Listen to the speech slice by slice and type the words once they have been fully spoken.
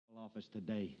office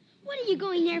today. What are you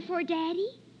going there for, Daddy?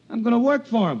 I'm going to work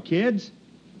for him, kids.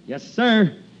 Yes,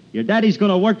 sir. Your daddy's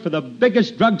going to work for the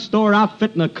biggest drugstore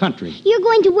outfit in the country. You're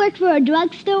going to work for a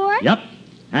drugstore? Yep.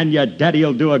 And your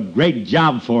daddy'll do a great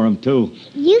job for him, too.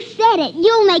 You said it.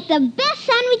 You'll make the best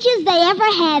sandwiches they ever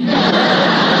had there.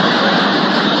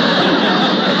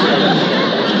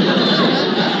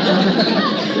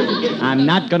 I'm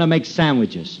not going to make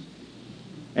sandwiches.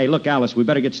 Hey, look, Alice, we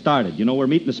better get started. You know, we're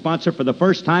meeting the sponsor for the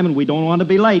first time, and we don't want to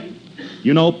be late.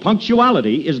 You know,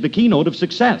 punctuality is the keynote of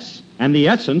success and the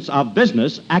essence of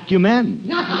business acumen.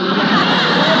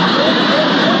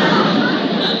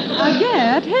 I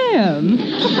get him.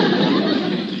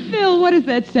 Phil, what does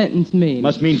that sentence mean?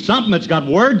 Must mean something that's got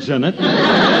words in it.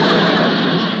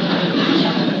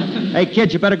 Hey,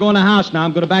 kid, you better go in the house now.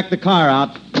 I'm going to back the car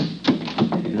out.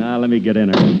 Now, let me get in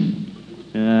her.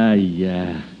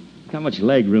 Yeah. How much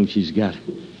leg room she's got.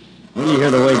 When you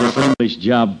hear the way this English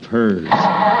job purrs.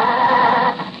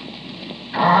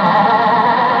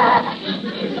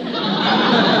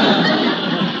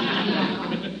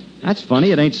 That's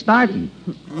funny. It ain't starting.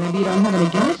 Maybe you don't have any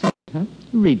gas, huh?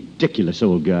 Ridiculous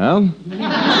old girl.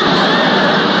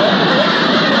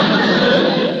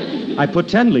 I put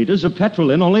 10 liters of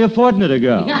petrol in only a fortnight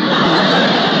ago.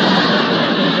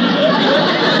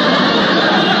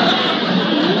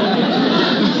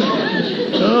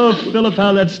 Oh, Philip,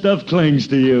 how that stuff clings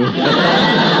to you.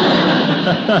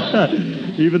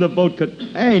 Even the boat could...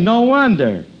 Hey, no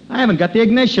wonder. I haven't got the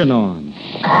ignition on.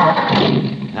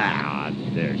 Ah,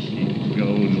 there she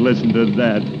goes. Listen to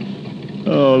that.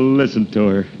 Oh, listen to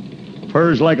her.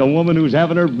 Purrs like a woman who's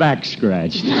having her back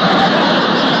scratched.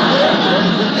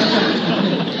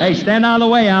 Hey, stand out of the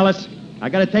way, Alice. I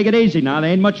gotta take it easy now. There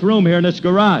ain't much room here in this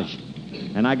garage.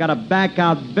 And I gotta back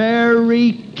out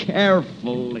very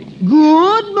carefully.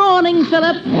 Good morning,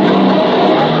 Philip.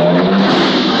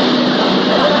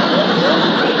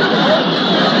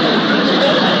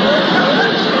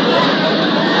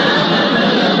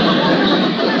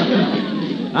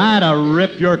 I'd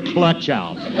rip your clutch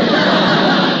out.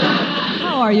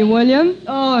 How are you, William?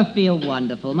 Oh, I feel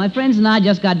wonderful. My friends and I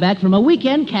just got back from a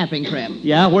weekend camping trip.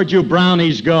 Yeah, where'd you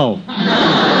brownies go?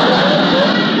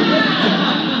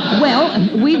 Well,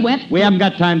 we went... We haven't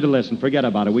got time to listen. Forget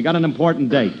about it. We got an important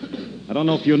date. I don't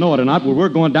know if you know it or not, but we're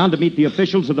going down to meet the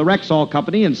officials of the Rexall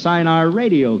Company and sign our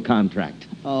radio contract.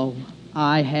 Oh,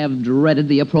 I have dreaded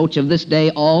the approach of this day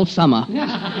all summer.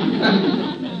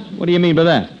 What do you mean by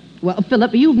that? Well,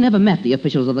 Philip, you've never met the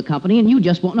officials of the company, and you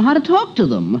just won't know how to talk to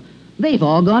them. They've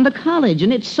all gone to college,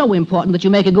 and it's so important that you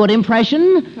make a good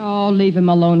impression. Oh, leave him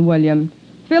alone, William.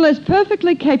 Phil is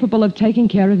perfectly capable of taking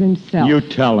care of himself. You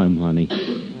tell him, honey.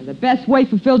 The best way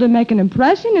for Phil to make an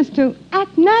impression is to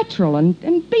act natural and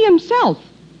be himself.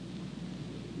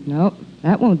 No,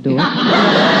 that won't do it.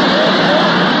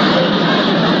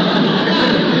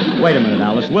 Wait a minute,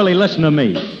 Alice. Willie, listen to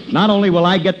me. Not only will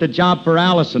I get the job for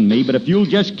Alice and me, but if you'll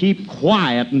just keep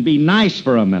quiet and be nice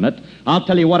for a minute, I'll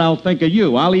tell you what I'll think of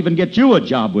you. I'll even get you a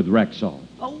job with Rexall.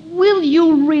 Oh, will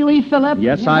you really, Philip?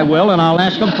 Yes, I will, and I'll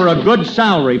ask them for a good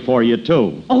salary for you,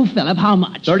 too. Oh, Philip, how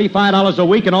much? $35 a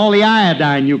week and all the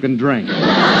iodine you can drink.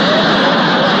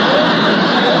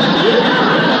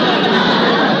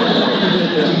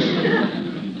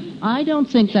 I don't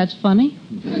think that's funny.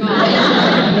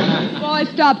 Boy,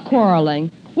 stop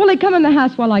quarreling. Willie, come in the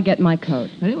house while I get my coat.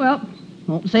 Very well.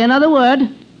 Won't say another word.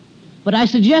 But I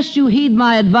suggest you heed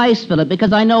my advice, Philip,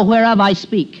 because I know whereof I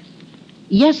speak.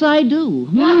 Yes, I do.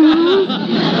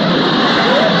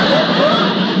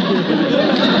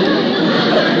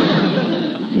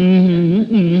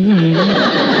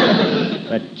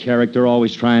 That character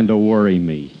always trying to worry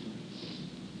me.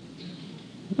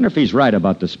 I wonder if he's right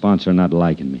about the sponsor not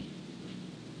liking me.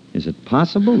 Is it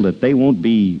possible that they won't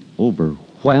be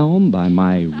overwhelmed by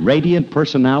my radiant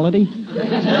personality?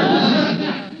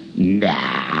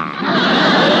 Nah.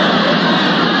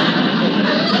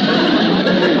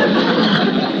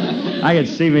 I can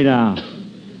see me now.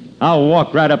 I'll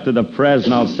walk right up to the press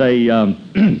and I'll say,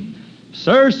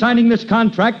 Sir, signing this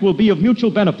contract will be of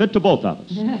mutual benefit to both of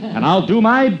us. And I'll do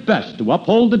my best to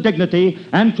uphold the dignity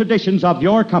and traditions of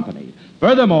your company.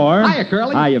 Furthermore... Hiya,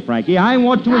 Curly. Hiya, Frankie. I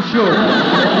want to assure you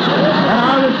that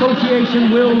our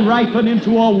association will ripen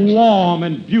into a warm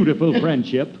and beautiful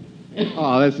friendship.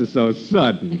 Oh, this is so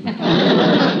sudden.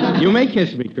 You may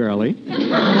kiss me, Curly.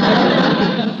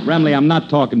 Remley, I'm not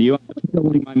talking to you. I'm just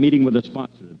holding my meeting with the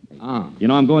sponsor. Oh. You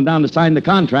know, I'm going down to sign the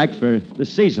contract for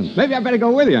this season. Maybe I better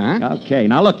go with you, huh? Okay.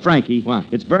 Now, look, Frankie. What?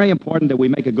 It's very important that we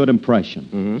make a good impression.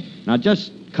 Mm-hmm. Now,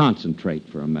 just concentrate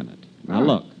for a minute. Now,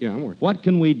 look. Yeah, I'm working. What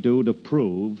can we do to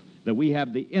prove that we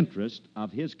have the interest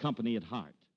of his company at heart?